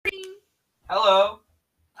Hello.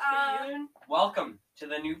 Welcome to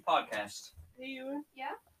the new podcast. Hey, Ewan. Yeah?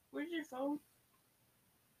 Where's your phone?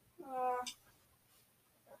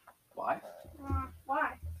 Why?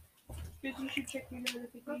 Why? Because you should check your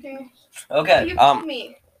notifications. Okay. Okay. You told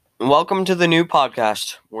me. Welcome to the new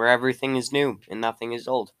podcast where everything is new and nothing is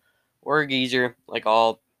old. We're a geezer like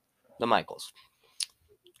all the Michaels.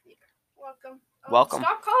 Welcome. Welcome.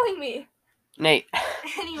 Stop calling me. Nate.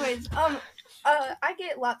 Anyways, I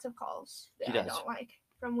get lots of calls that He I does. don't like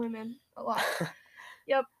from women a lot.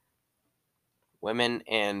 Women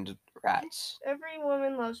and rats. Every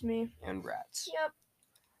woman loves me. And rats. Yep.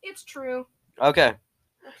 It's true. Okay.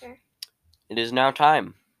 Okay. It is now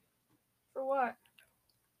time For what?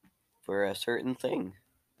 for a certain thing.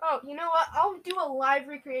 Oh, you know what? I'll do a live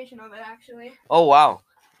recreation of it, actually. Oh, wow.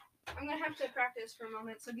 I'm going to have to practice for a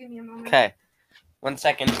moment, so give me a moment. Okay. 1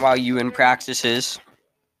 second while Ewan practices.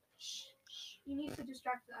 You need to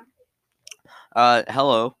distract them.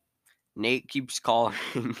 Hello. Nate keeps calling.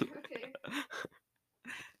 Okay.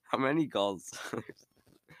 How many calls?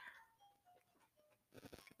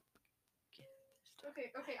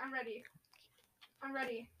 Okay, I'm ready.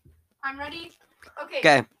 Okay.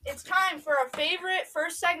 Okay. It's time for our favorite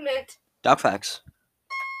first segment. Duck facts.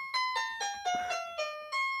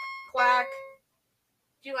 Quack.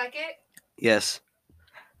 Do you like it? Yes.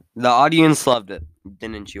 The audience loved it.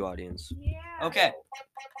 Didn't you, audience? Yeah. Okay.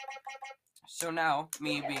 So now,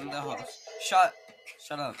 me being the host. Shut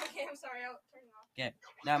up. Okay, I'm sorry. I'll turn it off. Okay.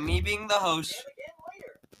 Now, me being the host.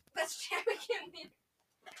 Let's jam again.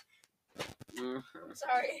 I'm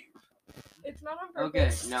sorry. It's not on Okay,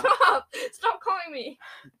 purpose. now- Stop calling me.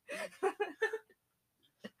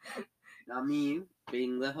 Now, me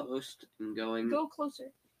being the host and going. Go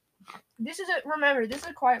closer. Remember, this is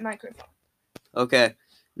a quiet microphone. Okay.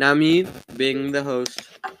 Now, me being the host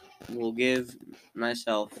will give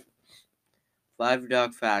myself 5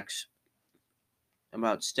 duck facts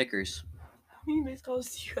about stickers. How many missed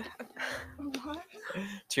calls do you have? What?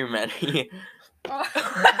 Too many. Oh.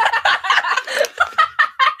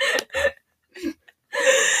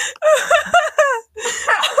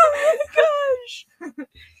 Oh my gosh.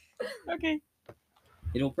 Okay.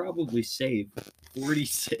 It'll probably save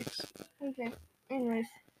 46. Okay. Anyways.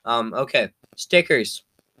 Okay. Stickers.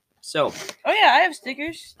 So, Oh yeah, I have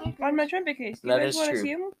stickers on my trumpet case. Do you That guys is want to true.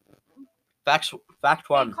 see them? fact Hey,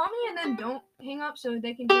 1. call me and then don't hang up so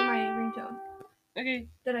they can hear my ringtone Okay.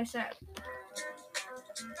 that I said.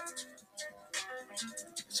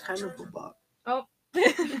 It's kind of a bop.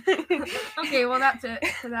 Okay, well that's it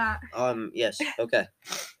for that. Yes. Okay.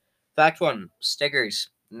 Fact 1. Stickers.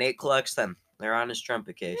 Nate collects them. They're on his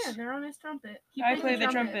trumpet case. Yeah, they're on his trumpet. He I plays play the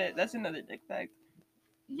trumpet. That's another dick fact.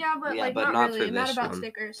 Yeah, but Yeah, like but not not really. for Not this about one.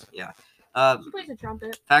 stickers. He plays the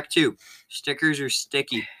trumpet. Fact 2. Stickers are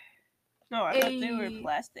sticky. No, I thought they were Ay.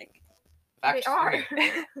 plastic. Fact They are.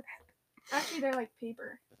 3. Actually, they're like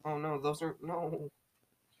paper. Oh no, those are no.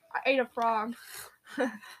 I ate a frog.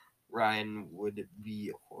 Ryan would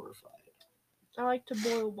be horrified. I like to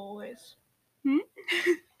boil boys. You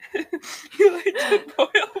like to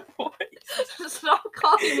boil boys. Stop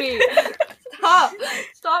calling me.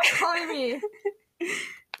 Stop calling me.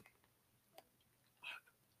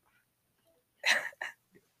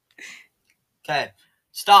 Okay.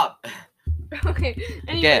 Stop. Okay. Okay.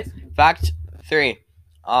 Anyways. Fact 3.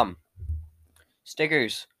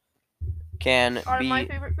 Stickers can Are be my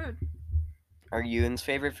favorite food. are Ewan's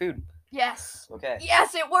favorite food. Yes. Okay.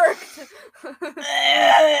 Yes, it worked.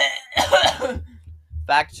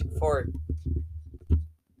 Fact 4.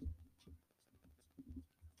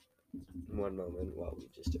 1 moment while we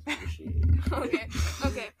just appreciate.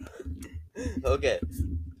 Okay. Okay.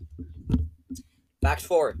 Fact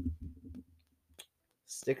 4.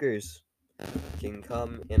 Stickers can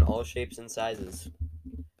come in all shapes and sizes,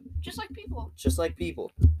 Just like people. just like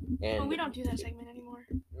people. And But we don't do that segment anymore.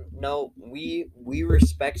 No, we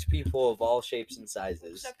respect people of all shapes and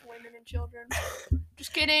sizes. Except women and children.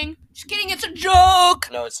 Just kidding. It's a joke.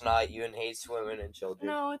 No, it's not. Ewan hates women and children.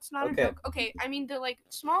 No, it's not Okay. a joke. Okay, I mean, the like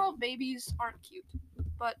small babies aren't cute.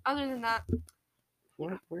 But other than that,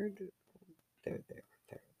 Where do? There.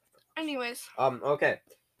 anyways. Okay.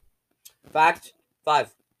 Fact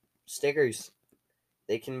 5. Stickers.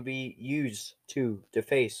 They can be used to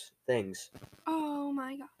deface things Oh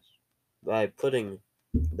my gosh. by putting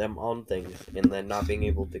them on things and then not being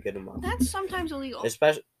able to get them off. That's sometimes illegal.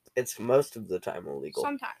 Especially, it's most of the time illegal.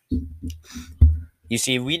 Sometimes. You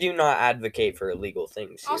see, we do not advocate for illegal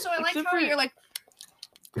things here. Also, I like Except how for- you're like,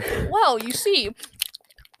 well, you see.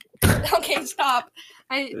 Okay, stop.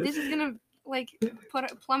 This is gonna like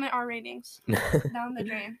plummet our ratings down the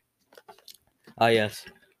drain. Ah, yes.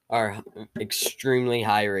 are extremely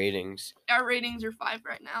high ratings. Our ratings are 5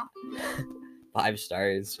 right now. 5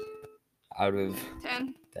 stars out of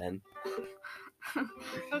 10. 10.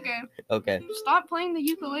 Okay. Okay. Stop playing the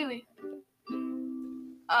ukulele.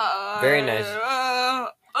 Very nice.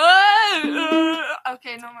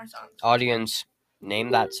 Okay, no more songs. Audience,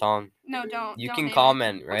 name that song. No, don't. You don't can name it.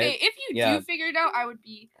 comment, right? Okay, if you Yeah. do figure it out, I would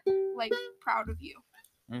be like proud of you.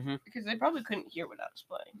 Mm-hmm. Because they probably couldn't hear what I was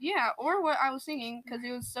playing. Yeah, or what I was singing because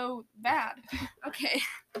it was so bad. Okay.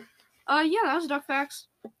 Yeah, that was Duck Facts.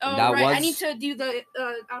 Oh, That right. I was- need to do the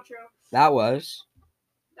outro. That was.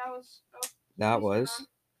 That was. Oh, That please turn was. on.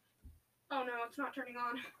 Oh no, it's not turning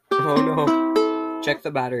on. Oh no. Check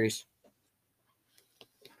the batteries.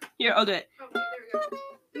 Here, I'll do it. Okay, there we go.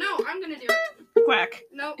 No, I'm gonna do it. Quack.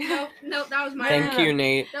 No, that was my. Thank you,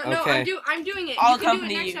 Nate. No, Okay. I'm doing it. I'll You can do it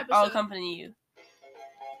accompany next you. episode. I'll accompany you.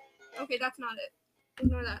 Okay, that's not it.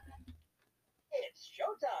 Ignore that. It's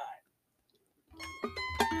showtime.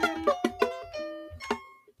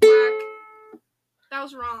 Black. That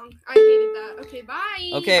was wrong. I hated that. Okay, bye.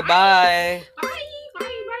 Okay, bye. Bye.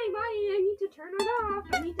 I need to turn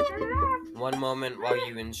it off. One moment while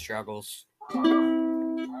Ewan struggles.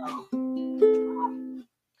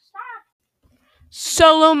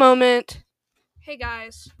 Solo moment. Hey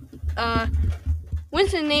guys.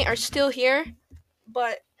 Winston and Nate are still here,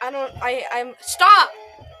 but I'm stop!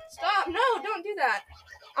 Stop! No, don't do that.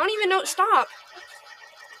 I don't even know. Stop.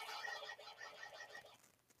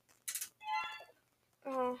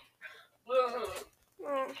 Oh.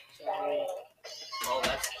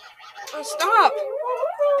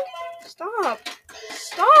 Stop! Stop!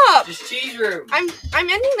 Just cheese room. I'm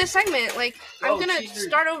ending the segment. Like I'm No, gonna cheese room.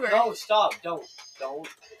 start over. No, stop. Don't.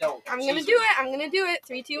 I'm gonna do it. I'm gonna do it.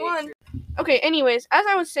 3, 2, 1. Okay. Anyways, as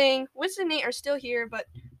I was saying, Winston and Nate are still here, but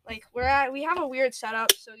like we have a weird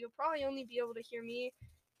setup, so you'll probably only be able to hear me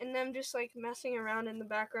and them just like messing around in the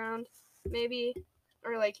background, maybe,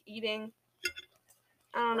 or like eating.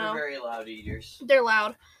 I don't know. We're very loud eaters. They're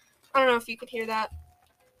loud. I don't know if you could hear that.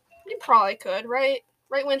 You probably could, right?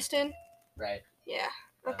 Right, Winston? Right. Yeah.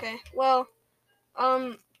 Okay. Well,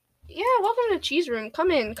 yeah, welcome to Cheese Room.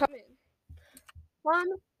 Come in. Come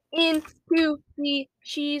into the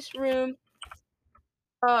cheese room.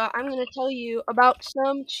 I'm gonna tell you about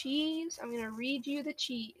some cheese. I'm gonna read you the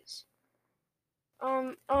cheese.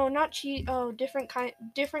 Oh, not cheese. Oh, different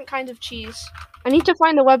kinds of cheese. I need to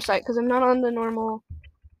find the website because I'm not on the normal.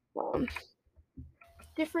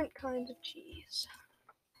 Different kinds of cheese.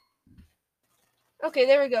 Okay,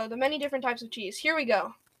 there we go. The many different types of cheese. Here we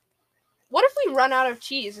go. What if we run out of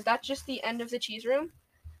cheese? Is that just the end of the cheese room?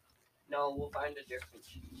 No, we'll find a different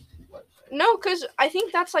cheese website. No, because I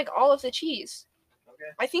think that's like all of the cheese.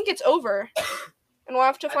 Okay. I think it's over. And we'll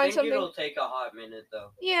have to find something. It'll take a hot minute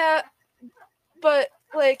though. Yeah. But,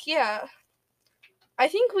 like, yeah. I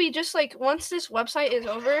think we just, like, once this website is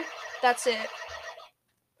over, that's it.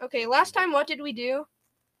 Okay, last time what did we do?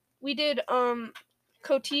 We did,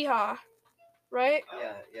 Cotija, right?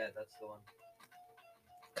 Yeah, that's the one.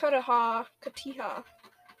 Cotija.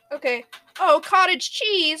 Okay. Oh, cottage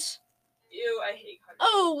cheese! Ew, I hate cottage.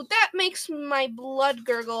 Oh, that makes my blood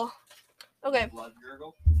gurgle. Okay. Blood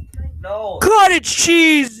gurgle? No. Cottage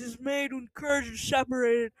cheese is made when curds are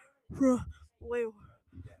separated from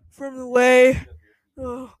the whey.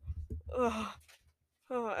 And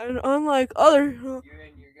unlike other You're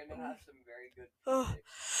gonna have some very good.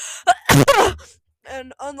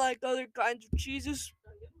 and unlike other kinds of cheeses,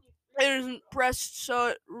 it isn't pressed so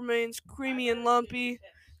it remains creamy and lumpy. It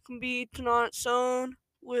can be eaten on its own,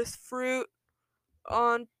 with fruit,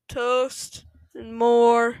 on toast, and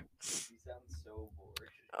more. You sound so bored.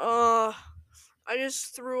 I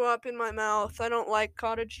just threw up in my mouth. I don't like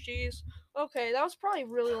cottage cheese. Okay, that was probably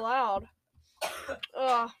really loud.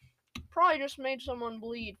 Probably just made someone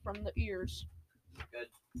bleed from the ears. Good.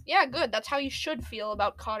 Yeah, good. That's how you should feel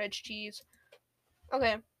about cottage cheese.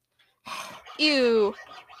 Okay. Ew.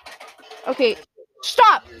 Okay.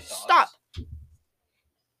 Stop! Your socks. Stop! I'm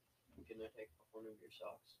gonna take off one of your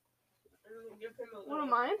socks. One of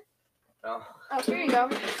mine? No. Oh, here you go.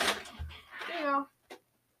 Here you go.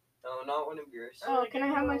 No, not one of yours. Oh, can I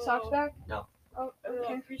have my socks back? No. Oh,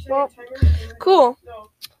 okay. Well, cool.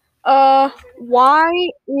 Why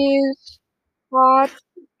is cottage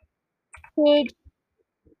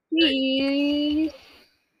cheese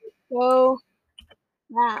so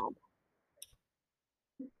bad?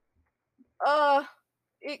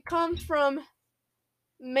 It comes from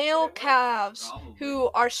male calves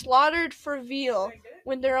who are slaughtered for veal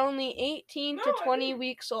when they're only 18 to 20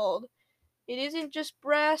 weeks old. It isn't just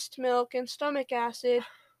breast milk and stomach acid.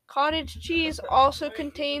 Cottage cheese also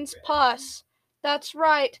contains pus, That's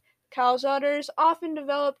right. Cows' udders often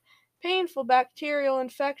develop painful bacterial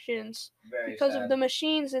infections because of the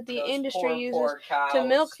machines that the industry uses to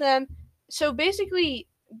milk them. So basically,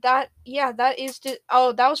 that is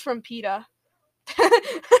that was from PETA.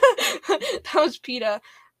 That was PETA.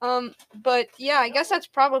 But yeah, I guess that's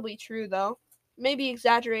probably true though. Maybe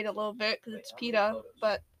exaggerate a little bit because it's PETA,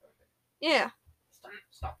 but yeah.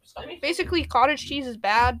 Stop. Basically, cottage cheese is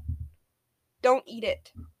bad. Don't eat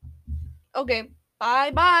it. Okay,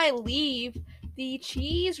 bye. Leave the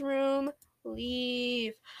cheese room.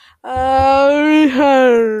 Leave.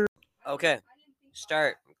 Okay,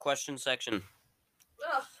 start. Question section.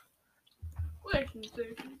 Ugh. Question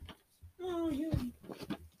section. Oh, yeah.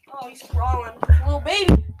 Oh, he's crawling. Little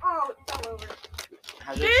baby. Oh, it fell over.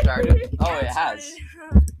 Has it started? Oh, Yeah, it has.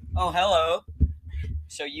 started. Oh, hello.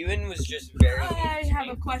 So Ewan was just very. I have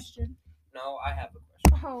a question. No, I have a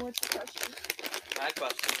question. Oh, what's the question? My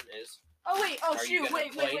question is. Oh, wait. Oh, Are you shoot. gonna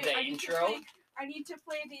Wait. play the intro? I need to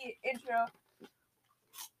play the intro.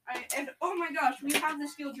 And oh my gosh, we have the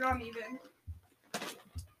steel drum even.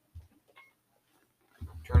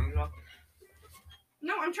 Turn it off.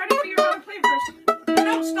 No, I'm trying to figure out how to play it first.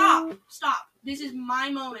 No, stop. This is my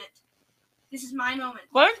moment.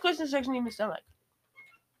 What does question section even sound like?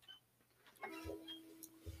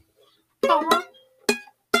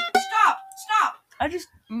 Stop. I just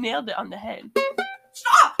nailed it on the head.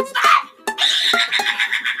 Stop.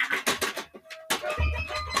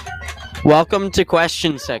 Welcome to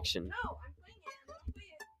question section. No, I'm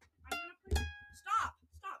playing it. I'm gonna play it. Stop.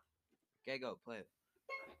 Okay, go play it.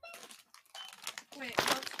 Wait, no,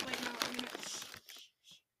 I'm gonna.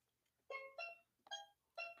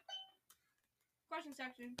 Question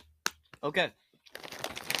section. Okay.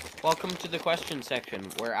 Welcome to the question section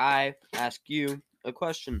where I ask you a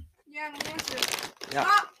question. Yeah, I'm gonna answer it. Yeah.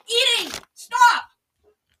 Stop eating! Stop!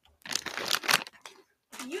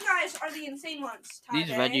 You guys are the insane ones, These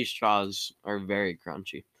Tade. veggie straws are very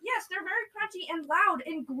crunchy. Yes, they're very crunchy and loud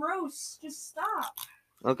and gross. Just stop.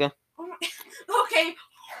 Okay. Oh my... Okay.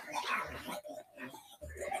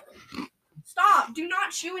 Stop. Do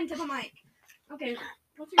not chew into the mic. Okay,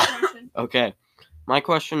 what's your question? Okay. My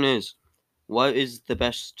question is, what is the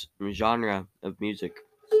best genre of music?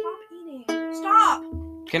 Stop eating. Stop.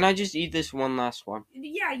 Can I just eat this one last one?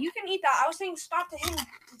 Yeah, you can eat that. I was saying stop to him.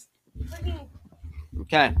 Freaking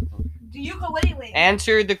Okay. the ukulele.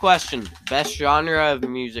 Answer the question. Best genre of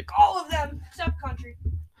music. All of them except country.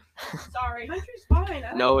 Sorry. Country's fine.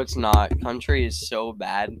 No, it's not. Country is so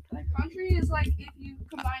bad. Country is like if you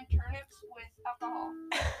combine turnips with alcohol.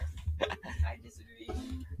 I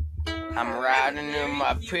disagree. I'm riding in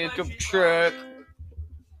my pickup truck.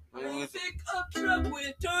 Pickup truck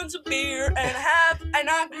with tons of beer, and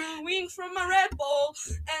I grew wings from my Red Bull,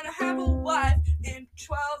 and I have a wife and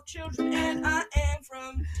 12 children, and I am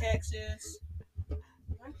from Texas.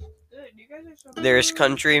 Good. You guys are so There's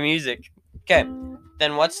country music. Okay.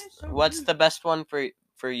 Then what's the best one for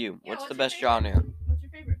you? Yeah, What's the what's best your favorite? genre? What's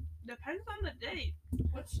your favorite? Depends on the day.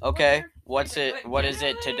 Okay. What's favorite? it? What is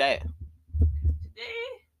it today? Today,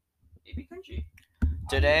 maybe country.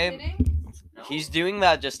 Today, Are you kidding? No. he's doing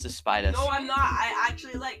that just to spite us. No, I'm not. I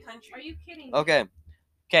actually like country. Are you kidding? Okay.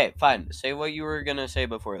 Okay, fine. Say what you were gonna say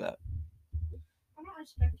before that. I don't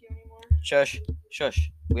respect you anymore.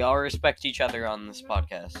 Shush. We all respect each other on this No, I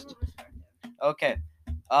podcast. don't respect you. Okay.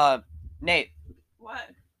 Nate, What?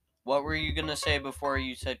 what were you gonna say before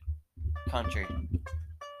you said country?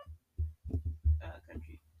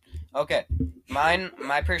 Country. Okay.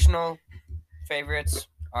 My personal favorites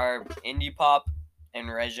are indie pop and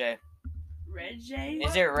reggae. Reggae?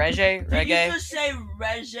 Is it reggae? Did you Reggae? just say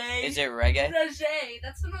reggae? Is it reggae? Reggae.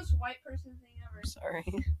 That's the most white person thing ever. Sorry.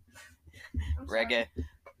 I'm sorry. Reggae.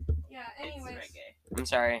 Yeah. It's Anyways, reggae. I'm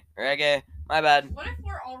sorry. Reggae. My bad. what if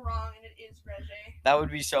we're all wrong and it is reggae? That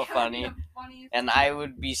would be so That would be funny. the funniest And thing. I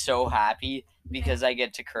would be so happy because I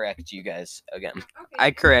get to correct you guys again. Okay,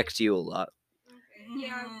 I correct you a lot. Okay.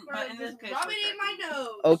 Yeah, But in this just case, rub we're it in my nose.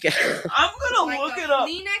 Okay. I'm gonna Like look a it up.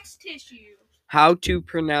 Kleenex tissue. How to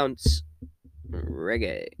pronounce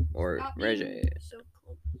reggae or Stop being reggae? so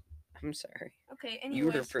cool. I'm sorry. Okay. You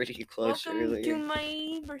were Anyways, pretty close welcome earlier. to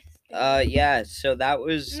my birthday. Yeah, so that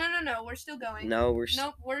was No. We're still going. no, we're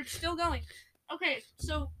Nope, we're still going. Okay,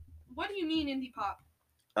 so what do you mean indie pop?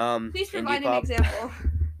 Please indie provide an pop, example.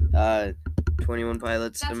 21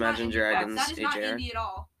 Pilots, That's Imagine not indie pop. Dragons, That is not AJR. indie at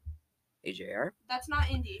all. AJR? That's not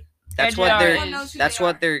indie. That's AJR what they're Everyone knows who that's they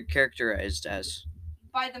what are. they're characterized as.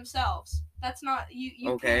 By themselves. That's not you.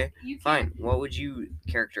 Okay, You can't Fine. What would you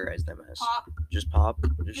characterize them as? pop. Just pop?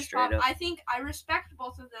 Just Just straight pop. up? I think I respect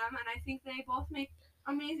both of them, and I think they both make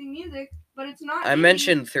amazing music, but it's not. I indie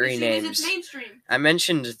mentioned three as soon as names. it's mainstream. I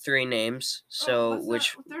mentioned 3 names. So what's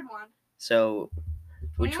which the third one? so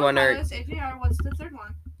which 21 one are Pilots, AJR. What's the third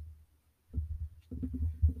one?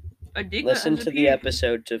 I dig listen to the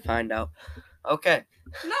episode to find out. Okay.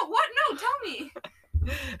 No, what? No, tell me.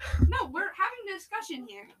 No, we're having a discussion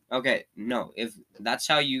here. Okay, no. If that's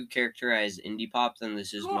how you characterize indie pop, then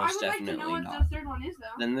this is Well, I most would like to know definitely what not. the third one is, though.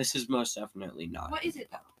 Then this is most definitely not. What is it,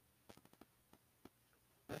 though?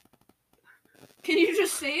 Can you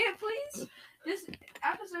just say it, please? This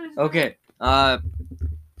episode is. Okay.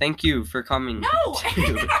 Thank you for coming. No!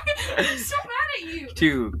 To, I'm so mad at you.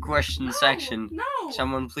 to question section. No.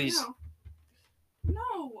 Someone please.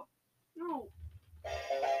 No. No.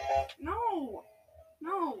 No.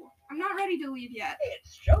 No. I'm not ready to leave yet.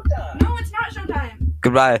 It's showtime. No, it's not showtime.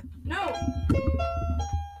 Goodbye. No.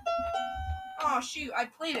 Oh shoot! I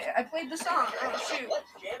played it. I played the song. Oh shoot!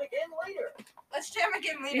 Let's jam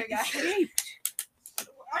again later. Guys.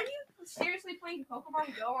 Are you seriously playing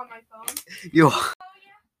Pokemon Go on my phone? Yo. Oh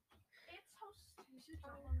yeah. It's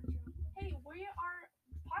Hey, we are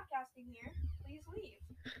podcasting here. Please leave.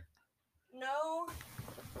 No.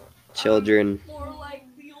 Children. More like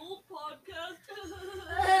the old podcast.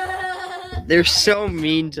 They're so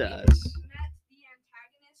mean to us. Met the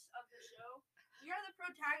antagonists of the show. We are the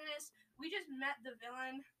protagonists. We just met the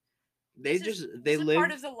villain. They This they is live.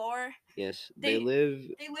 part of the lore. Yes, they- they live,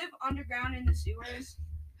 They live underground in the sewers.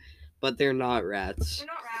 but they're not rats. They're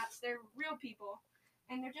not rats. They're real people,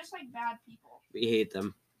 and they're just like bad people. We hate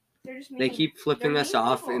them. They're just mean. They keep flipping They're us mean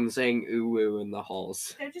off people. and saying ooh woo in the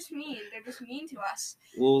halls. They're just mean. They're just mean to us.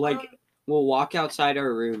 We'll walk outside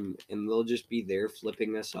our room and they'll just be there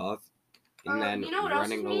flipping us off, and then you know what else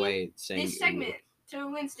running is mean? away saying This ooh. segment to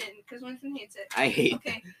Winston, because Winston hates it. I hate.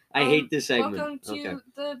 Okay. I hate this segment. Welcome to Okay.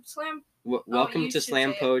 the slam. Welcome you to should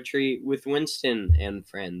Slam say it. Poetry with Winston and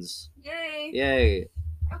friends. Yay. Yay.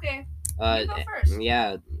 Okay. Uh, You go first.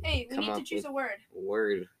 yeah. Hey, we come need to up choose with- a word.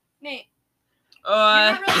 Word. Nate, you're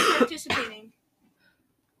not really participating.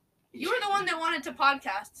 You were the one that wanted to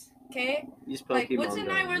podcast, okay? These Like, Pokemon. Winston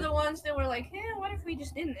and I were the ones that were like, what if we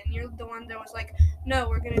just didn't? And you're the one that was like, no,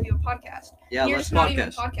 we're going to do a podcast. Yeah, You're let's just not even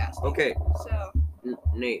podcast. podcasting. Okay, So,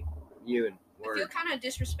 Nate, Ewan, I feel word. kind of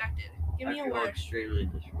disrespected. Give me I a feel word. extremely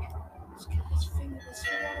disrespectful. Let's figure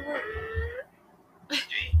out a word.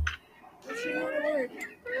 Let's figure out a word.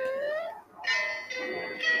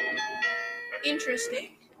 Interesting.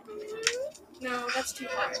 No, that's too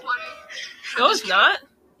hard. No, it's not.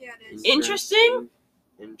 Yeah, it is. Interesting?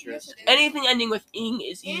 Interesting. Yes, it is. Anything ending with ing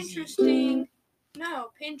is easy. Interesting. No,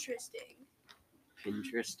 Pinteresting.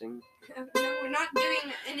 Interesting. No, we're not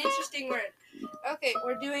doing an interesting word. Okay,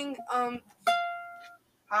 we're doing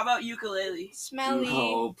How about ukulele? smelly.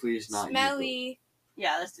 No, please not. Smelly.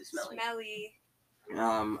 Yeah, let's do smelly. Smelly.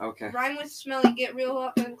 Okay. Rhyme with smelly. Get real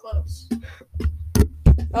up and close.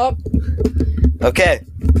 Oh. Okay.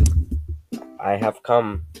 I have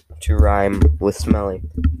come to rhyme with smelly.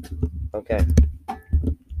 Okay.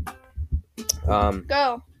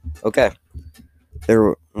 Go. Okay.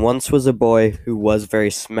 There once was a boy who was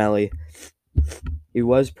very smelly. He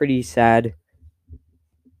was pretty sad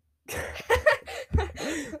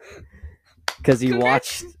because he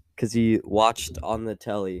watched on the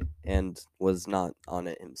telly and was not on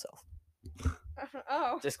it himself.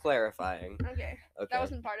 Oh. Just clarifying. Okay. Okay. That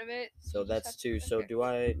wasn't part of it. So You just that's have to- 2. So okay. do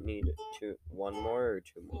I need one more or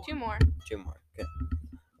 2 more? 2 more. 2 more. Okay.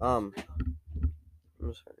 I'm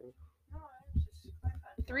sorry.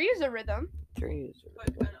 3 is a rhythm. 3 is.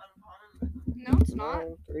 No, it's not.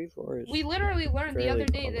 No, 3, 4 is. We literally learned the fairly other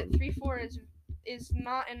day that common. 3/4 is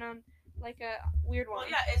not an like a weird one. Well,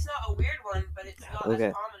 yeah, it's not a weird one, but it's not Okay.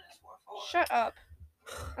 as common as 4/4. Shut up.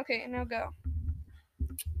 Okay, now go.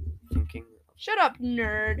 Thinking. Shut up,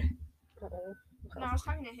 nerd. No, I was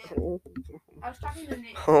talking to him. I was talking to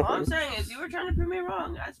Nate. All I'm saying is you were trying to prove me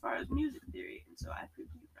wrong as far as music theory, and so I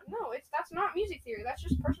proved you wrong. No, that's not music theory. That's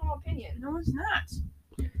just personal opinion. No, it's not.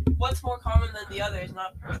 What's more common than the other is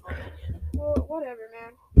not personal opinion. Well, whatever,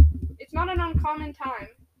 man. It's not an uncommon time,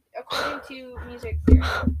 according to music theory.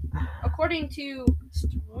 According to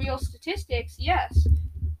real statistics, yes.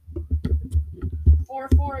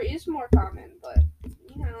 4/4 is more common, but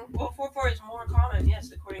you know. Well, 4/4 is more common,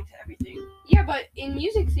 yes, according to everything. Yeah, but in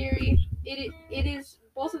music theory, it is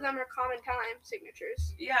both of them are common time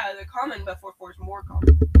signatures. Yeah, they're common, but 4/4 is more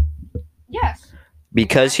common. Yes.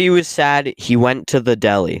 Because he was sad, he went to the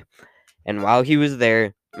deli. And while he was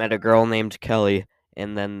there, met a girl named Kelly,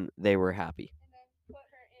 and then they were happy.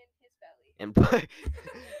 And then put her in his belly.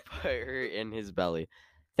 And put her in his belly.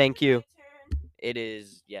 Thank you. My turn. It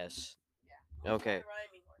is, yes. Yeah. Okay.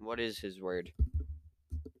 Rhyming one. What is his word?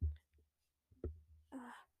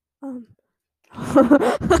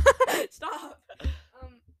 Stop.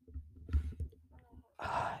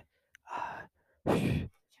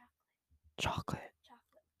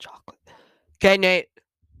 Chocolate. Okay, Nate.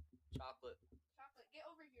 Chocolate. Get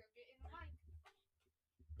over here. Get in the mic.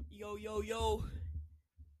 Yo, yo, yo.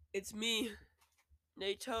 It's me,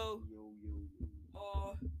 Nato.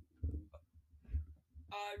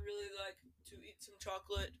 I really like to eat some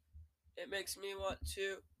chocolate. It makes me want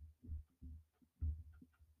to.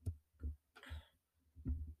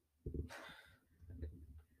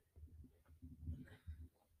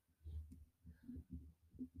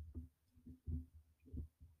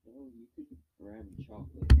 Oh, you could grab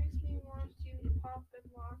chocolate. Makes me want to pop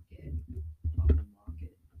and lock it.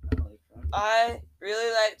 I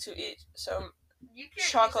really like to eat some. You can't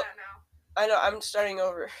Chocolate. use that now. I know, I'm starting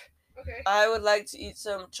over. Okay. I would like to eat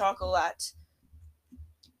some chocolate.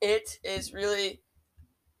 It is really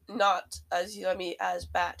not as yummy as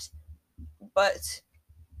bat, but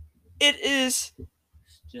it is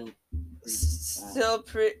still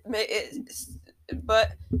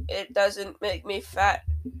but it doesn't make me fat,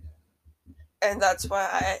 and that's why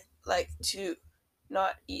I like to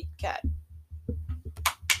not eat cat.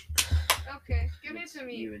 Okay. Give it to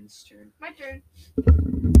me. Ewan's turn. My turn.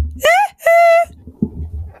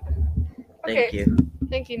 Thank Okay. you.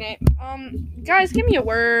 Thank you, Nate. Guys, give me a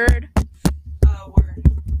word. Word.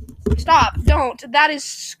 Stop. Don't. That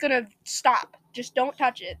is gonna stop. Just don't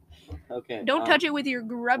touch it. Okay. Don't touch it with your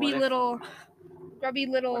grubby what if- little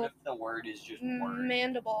What if the word is just word?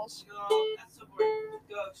 mandibles. No, that's the word.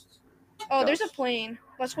 Ghost. Oh, there's a Ghost. plane.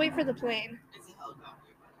 Let's wait for the plane. It's a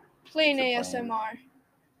helicopter. Plane It's a plane. ASMR.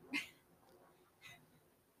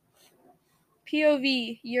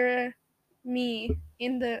 POV, you're me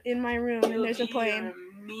in my room and there's a plane.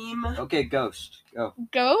 Meme. Okay, ghost. Go.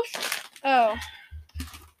 Ghost? Oh.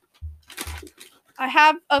 I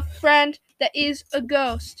have a friend that is a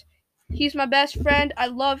ghost. He's my best friend. I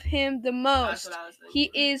love him the That's most. what I was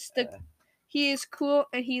thinking. He is cool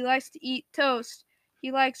and he likes to eat toast.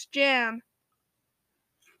 He likes jam.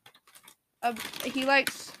 He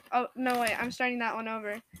likes oh no wait, I'm starting that one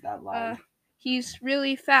over. That loud. He's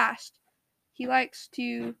really fast. He likes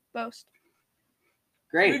to boast.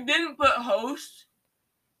 Great. You didn't put host.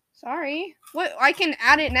 Sorry. What? I can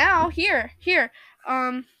add it now. Here.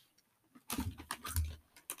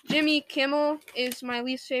 Jimmy Kimmel is my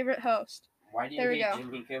least favorite host. Why do you There we hate go.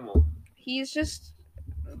 Jimmy Kimmel? He's just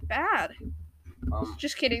bad.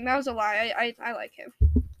 Just kidding. That was a lie. I like him.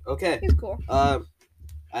 Okay. He's cool.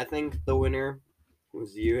 I think the winner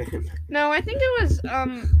was you and No, I think it was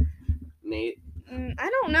Nate. I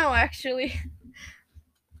don't know actually.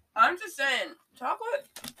 I'm just saying, chocolate.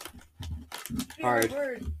 Hard.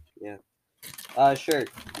 Word. Sure.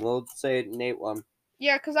 We'll say Nate won.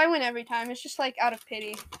 Yeah, cuz I win every time. It's just like out of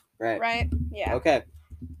pity, Right. right? Yeah. Okay.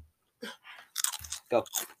 Go.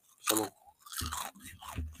 Someone.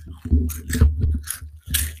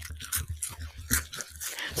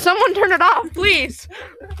 Someone turn it off, please.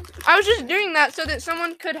 I was just doing that so that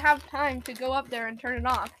someone could have time to go up there and turn it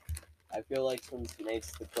off. I feel like since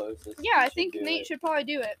Nate's the closest. Yeah, he I should think do Nate it. should probably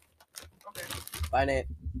do it. Okay. Bye, Nate.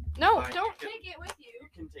 No, Fine, don't you can- take it with you. You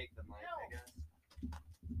can take the mic, I guess.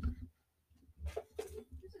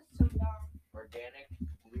 This is so dumb. Organic,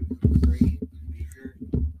 gluten-free,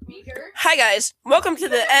 vegan. Beaker. Hi guys, welcome to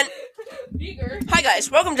the N. Beaker. Hi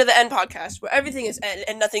guys, welcome to the N podcast, where everything is N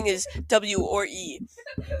and nothing is W or E.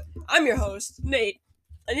 I'm your host, Nate,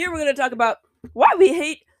 and here we're gonna talk about why we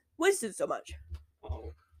hate Winston so much.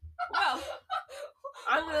 Oh. Well,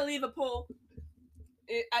 I'm gonna leave a poll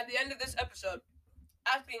at the end of this episode,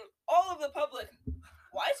 asking all of the public,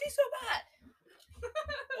 why is he so bad?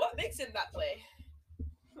 What makes him that way?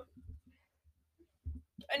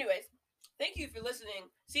 Anyways, thank you for listening.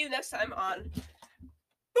 See you next time on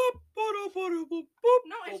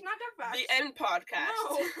No, it's not that fast. the N podcast.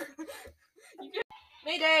 No.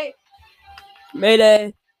 Mayday.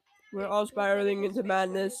 Mayday. We're all spiraling into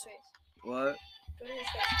madness. What? Go to his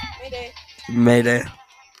face. Mayday. Mayday.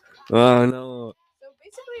 Oh no. So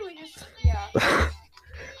basically we just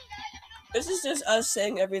This is just us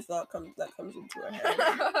saying every thought that comes into our head.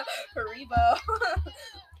 Haribo.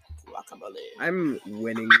 Guacamole. I'm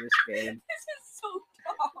winning this game. This is so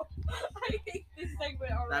dumb. I hate this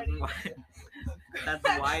segment already. That's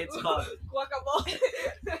why it's called. Guacamole.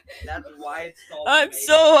 That's why it's called. I'm Mayday.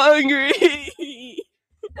 so hungry.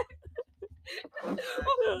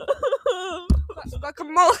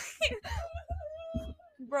 Guacamole.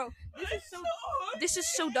 Bro, this is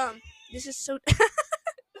so dumb. This is so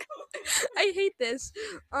I hate this.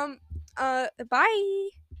 Bye.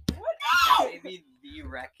 Maybe the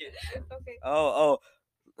wreckage. Okay. Oh.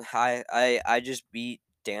 I just beat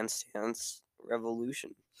Dance Dance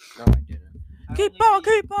Revolution. No, I didn't. Keep on,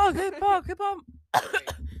 keep on, keep on, keep on.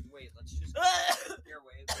 Wait, let's just here.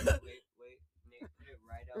 Wait. Nate, put it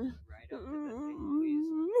right up to the thing,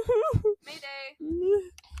 please. Mayday. I'm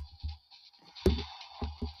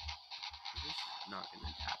just not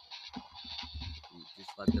gonna tap it.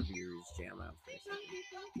 Just let the viewers jam out for a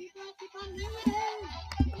second.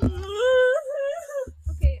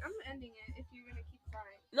 Okay, I'm ending it if you're gonna keep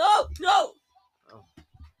crying. No.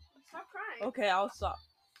 Stop crying. Okay, I'll stop.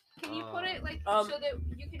 Can you put it like Um, so that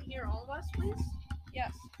you can hear all of us, please?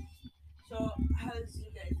 Yes. So, how does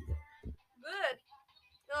you guys go? Good.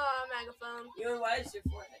 Oh, megaphone. Why is your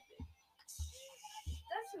forehead big?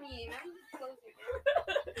 That's mean. I'm closing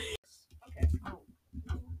it. Okay.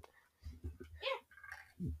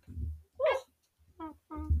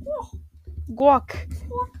 Guac.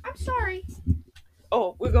 I'm sorry.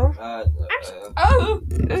 Oh, we're going? Oh.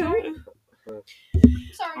 Sorry.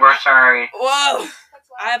 We're sorry. Whoa! That's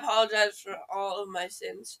I loud. apologize for all of my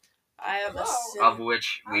sins. I am a Of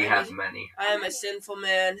which we have many. I am a sinful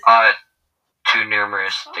man. Too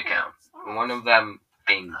numerous to count. Stop. One of them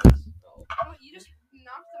being Oh, you just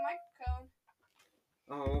knocked the microphone.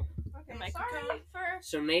 Oh. Okay, The microphone? sorry for...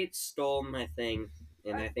 So Nate stole my thing,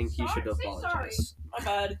 and I think you should Say apologize. My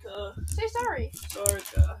bad, Say sorry. Sorry,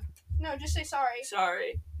 No, just say sorry.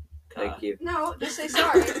 Sorry. Thank you. No, just say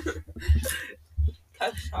sorry.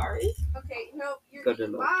 I'm sorry. Okay, no, you're... Good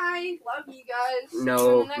enough. Bye. Love you guys. See you in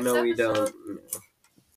No, the next no, we episode. don't. No.